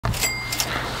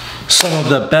Some of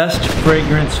the best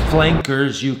fragrance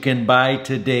flankers you can buy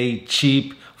today,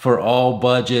 cheap for all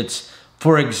budgets.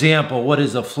 For example, what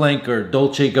is a flanker?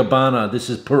 Dolce & Gabbana. This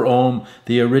is Per Homme,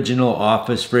 the original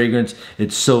office fragrance.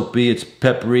 It's soapy, it's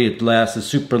peppery, it lasts a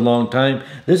super long time.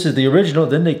 This is the original.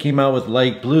 Then they came out with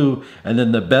light blue, and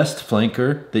then the best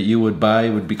flanker that you would buy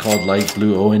would be called light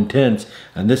blue Eau Intense.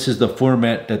 And this is the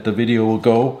format that the video will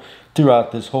go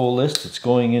throughout this whole list. It's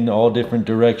going in all different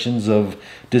directions of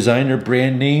designer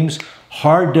brand names.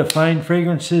 Hard to find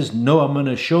fragrances? No, I'm going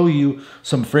to show you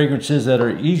some fragrances that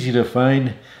are easy to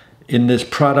find in this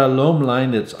Prada L'Homme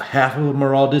line. That's half of them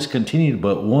are all discontinued,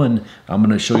 but one, I'm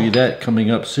going to show you that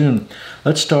coming up soon.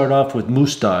 Let's start off with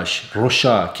Moustache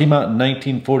Rocha. Came out in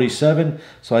 1947,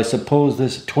 so I suppose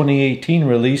this 2018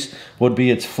 release would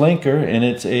be its flanker, and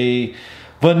it's a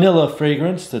vanilla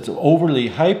fragrance that's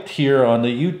overly hyped here on the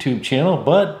YouTube channel,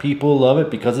 but people love it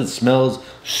because it smells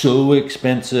so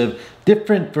expensive.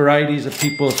 Different varieties of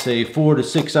people say 4 to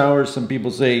 6 hours. Some people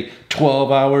say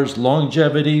 12 hours.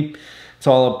 Longevity. It's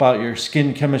all about your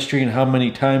skin chemistry and how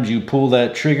many times you pull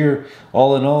that trigger.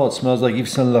 All in all, it smells like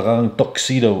Yves Saint Laurent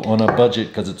Tuxedo on a budget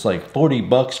because it's like 40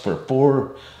 bucks for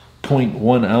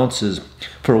 4.1 ounces.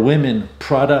 For women,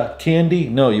 Prada Candy.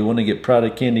 No, you want to get Prada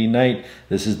Candy Night.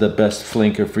 This is the best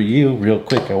flanker for you. Real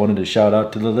quick, I wanted to shout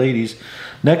out to the ladies.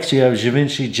 Next, you have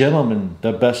Givenchy Gentleman.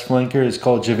 The best flanker is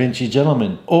called Givenchy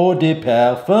Gentleman. Eau de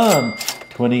Parfum.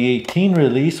 2018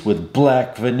 release with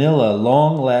black vanilla.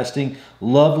 Long-lasting,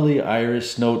 lovely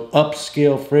iris note.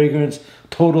 Upscale fragrance.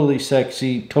 Totally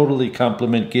sexy. Totally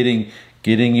compliment getting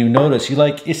you noticed. You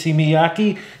like Issey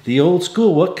Miyake? The old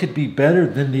school. What could be better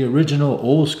than the original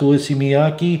old school Issey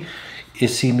Miyake?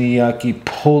 Issey Miyake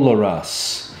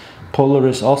Polaris.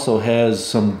 Polaris also has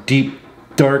some deep,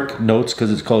 dark notes because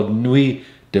it's called Nuit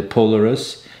de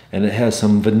Polaris. And it has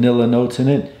some vanilla notes in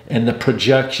it. And the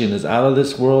projection is out of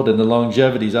this world and the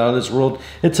longevity is out of this world.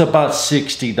 It's about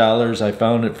 $60 I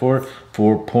found it for.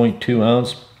 4.2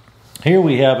 ounce. Here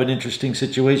we have an interesting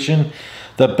situation.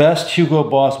 The best Hugo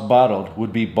Boss bottled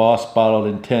would be Boss Bottled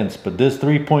Intense, but this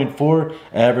 3.4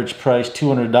 average price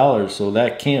 $200, so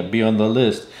that can't be on the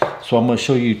list. So I'm going to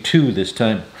show you two this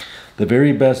time. The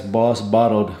very best Boss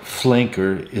Bottled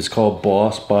flanker is called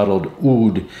Boss Bottled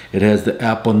Oud. It has the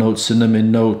apple note,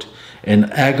 cinnamon note, and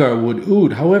agarwood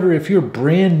oud. However, if you're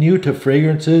brand new to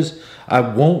fragrances, I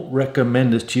won't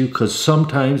recommend this to you because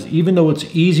sometimes, even though it's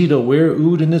easy to wear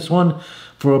oud in this one,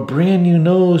 for a brand new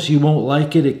nose, you won't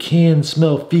like it. It can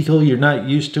smell fecal. You're not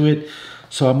used to it.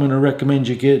 So I'm going to recommend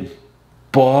you get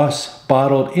Boss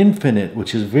Bottled Infinite,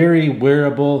 which is very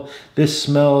wearable. This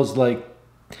smells like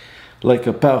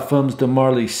a Parfums de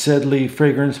Marly Sedley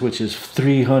fragrance, which is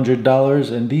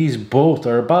 $300. And these both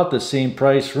are about the same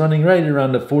price, running right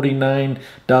around the $49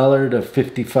 to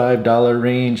 $55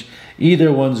 range.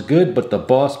 Either one's good, but the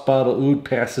Boss Bottled Oud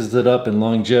passes it up in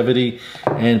longevity.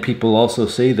 And people also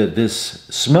say that this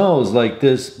smells like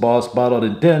this Boss Bottled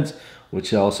Intense,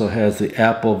 which also has the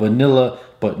apple vanilla,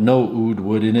 but no oud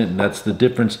wood in it. And that's the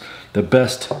difference. The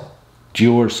best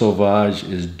Dior Sauvage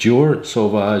is Dior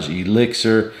Sauvage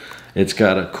Elixir. It's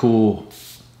got a cool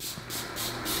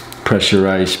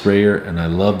pressurized sprayer, and I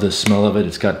love the smell of it.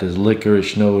 It's got this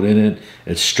licorice note in it.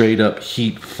 It's straight up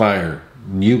heat fire.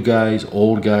 New guys,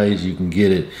 old guys, you can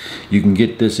get it. You can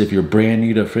get this if you're brand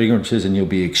new to fragrances, and you'll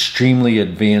be extremely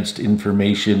advanced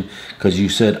information because you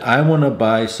said, I want to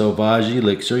buy Sauvage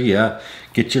Elixir. Yeah,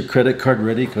 get your credit card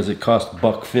ready because it costs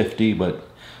 $1.50, but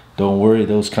don't worry,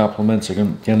 those compliments are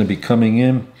going to be coming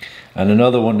in. And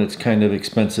another one that's kind of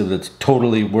expensive that's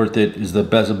totally worth it is the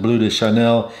Best Bleu de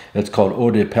Chanel. It's called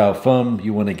Eau de Parfum.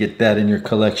 You want to get that in your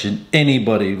collection.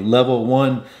 Anybody, level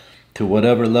 1 to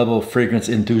whatever level fragrance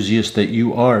enthusiast that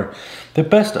you are. The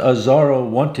best Azzaro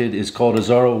Wanted is called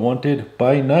Azzaro Wanted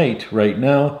by Night right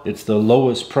now. It's the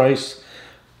lowest price,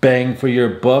 bang for your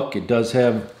buck. It does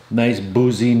have nice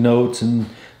boozy notes and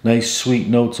nice sweet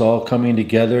notes all coming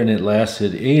together, and it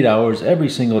lasted 8 hours every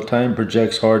single time.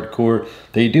 Projects hardcore.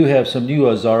 They do have some new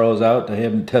Azzaros out. I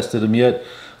haven't tested them yet.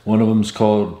 One of them is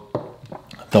called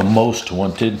The Most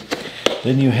Wanted.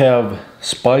 Then you have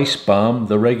Spice Bomb.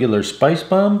 The regular Spice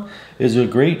Bomb is a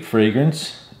great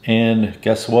fragrance, and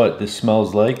guess what? This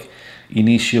smells like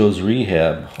Inicio's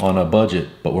Rehab on a budget,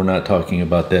 but we're not talking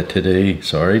about that today.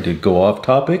 Sorry to go off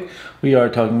topic. We are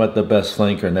talking about the best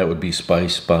flanker, and that would be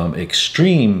Spice Bomb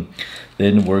Extreme.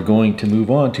 Then we're going to move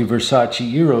on to Versace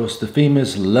Eros, the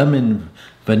famous lemon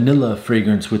vanilla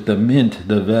fragrance with the mint,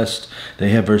 the vest. They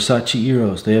have Versace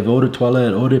Eros. They have Eau de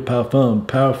Toilette, Eau de Parfum,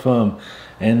 Parfum,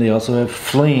 and they also have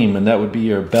Flame, and that would be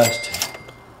your best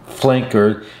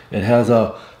flanker. It has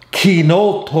a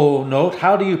Kinoto note.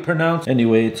 How do you pronounce?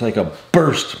 Anyway, it's like a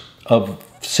burst of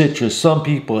citrus. Some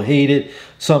people hate it.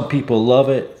 Some people love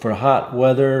it for hot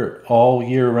weather all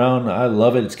year round. I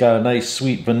love it. It's got a nice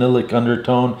sweet vanillic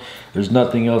undertone. There's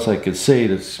nothing else I could say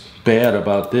that's bad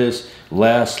about this.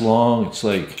 Lasts long. It's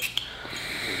like,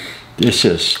 it's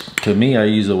just, to me, I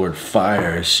use the word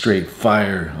fire, straight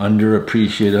fire.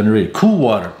 Underappreciated, underrated. Cool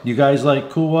water. You guys like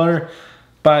cool water?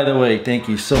 By the way, thank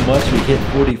you so much. We hit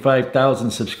 45,000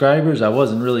 subscribers. I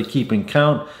wasn't really keeping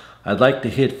count. I'd like to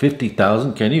hit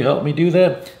 50,000. Can you help me do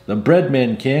that? The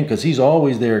Breadman can, because he's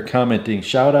always there commenting.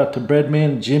 Shout out to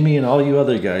Breadman, Jimmy, and all you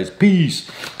other guys. Peace.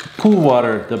 Cool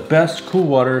water, the best cool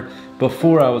water.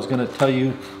 Before I was going to tell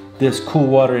you this Cool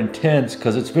Water Intense,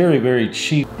 because it's very, very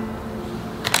cheap.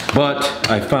 But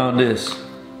I found this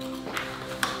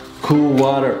Cool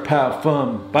Water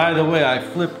Parfum. By the way, I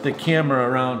flipped the camera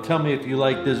around. Tell me if you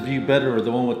like this view better or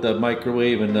the one with the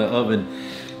microwave and the oven.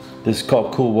 This is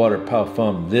called Cool Water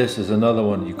Parfum. This is another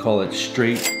one, you call it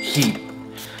straight heat,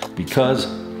 because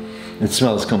it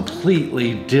smells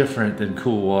completely different than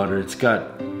cool water. It's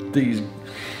got these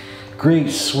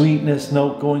great sweetness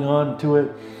note going on to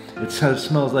it. It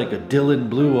smells like a Dylan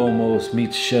Blue almost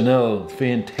meets Chanel.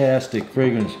 Fantastic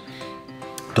fragrance.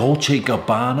 Dolce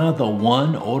Gabbana, the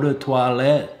one, Eau de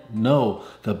Toilette. No,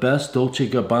 the best Dolce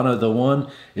Gabbana, the one,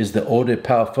 is the Eau de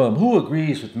Parfum. Who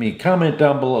agrees with me? Comment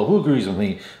down below. Who agrees with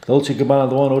me? Dolce Gabbana,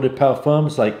 the one, Eau de Parfum,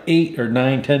 is like $8 or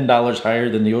 $9, $10 higher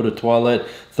than the Eau de Toilette.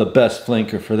 It's the best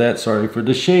flanker for that. Sorry for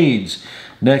the shades.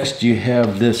 Next, you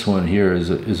have this one here.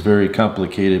 Is very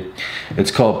complicated.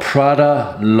 It's called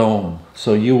Prada L'Homme.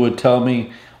 So you would tell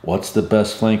me, what's the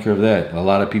best flanker of that? A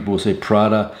lot of people will say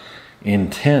Prada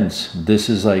Intense. This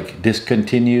is like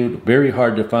discontinued, very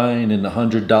hard to find, in the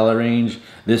 $100 range.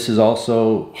 This is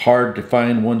also hard to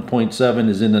find. 1.7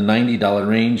 is in the $90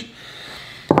 range.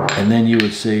 And then you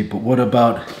would say, but what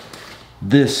about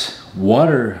this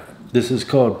water? This is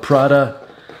called Prada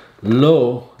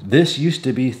L'Eau. This used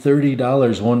to be $30,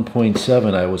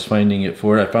 1.7 I was finding it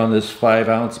for. I found this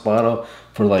 5-ounce bottle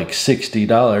for like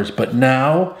 $60, but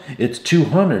now it's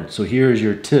 $200. So here's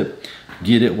your tip.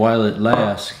 Get it while it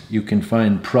lasts. You can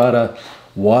find Prada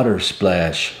Water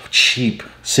Splash, cheap,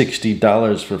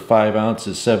 $60 for 5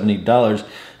 ounces, $70.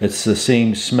 It's the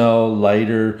same smell,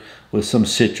 lighter, with some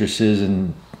citruses.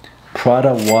 And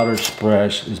Prada Water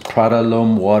Splash is Prada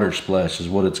L'Homme Water Splash is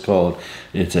what it's called.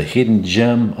 It's a hidden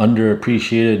gem,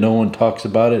 underappreciated. No one talks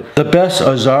about it. The best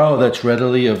Azzaro that's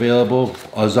readily available,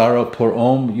 Azzaro Pour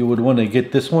Homme. You would want to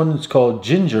get this one. It's called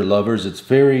Ginger Lovers. It's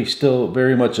still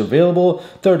very much available.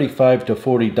 $35 to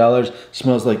 $40.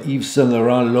 Smells like Yves Saint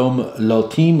Laurent L'Homme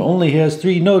L'Ultime. Only has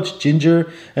 3 notes: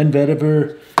 ginger and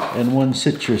vetiver and 1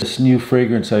 citrus. This new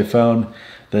fragrance I found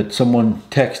that someone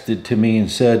texted to me and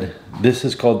said, this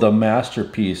is called the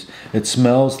Masterpiece. It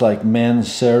smells like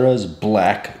Mancera's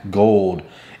Black Gold.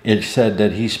 It said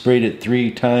that he sprayed it 3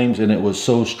 times and it was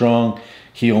so strong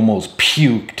he almost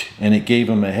puked and it gave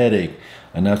him a headache.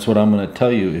 And that's what I'm going to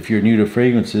tell you. If you're new to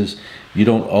fragrances, you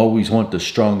don't always want the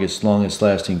strongest, longest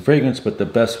lasting fragrance, but the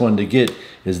best one to get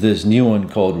is this new one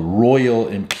called Royal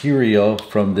Imperial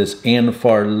from this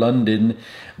Anfar London.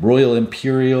 Royal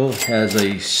Imperial has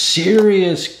a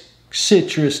serious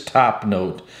citrus top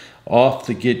note off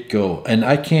the get-go, and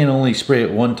I can't only spray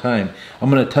it 1 time. I'm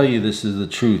going to tell you, this is the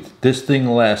truth. This thing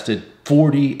lasted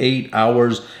 48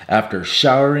 hours after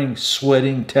showering,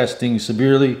 sweating, testing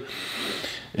severely.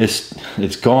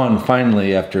 It's gone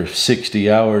finally after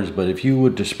 60 hours, but if you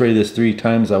were to spray this 3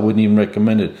 times, I wouldn't even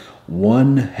recommend it.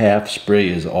 1/2 spray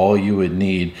is all you would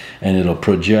need, and it'll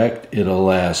project. It'll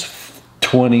last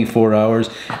 24 hours.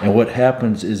 And what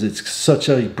happens is, it's such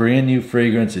a brand new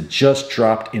fragrance. It just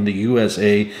dropped in the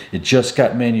USA. It just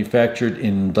got manufactured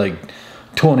in like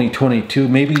 2022.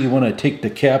 Maybe you want to take the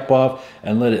cap off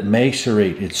and let it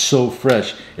macerate. It's so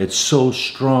fresh. It's so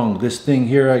strong. This thing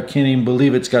here, I can't even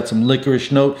believe it. It's got some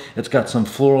licorice note. It's got some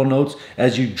floral notes.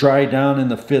 As you dry down in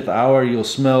the 5th hour, you'll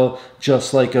smell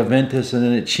just like Aventus, and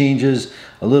then it changes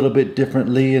a little bit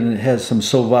differently, and it has some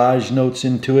sauvage notes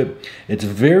into it. It's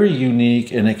very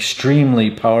unique and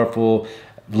extremely powerful.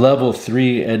 Level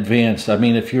 3 advanced. I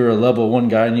mean, if you're a level 1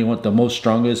 guy and you want the most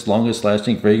strongest, longest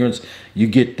lasting fragrance, you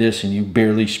get this and you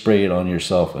barely spray it on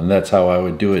yourself. And that's how I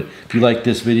would do it. If you like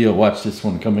this video, watch this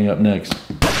one coming up next.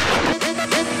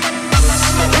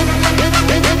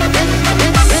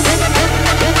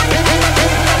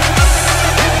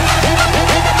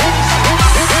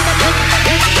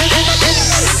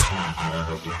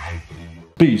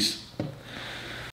 Peace.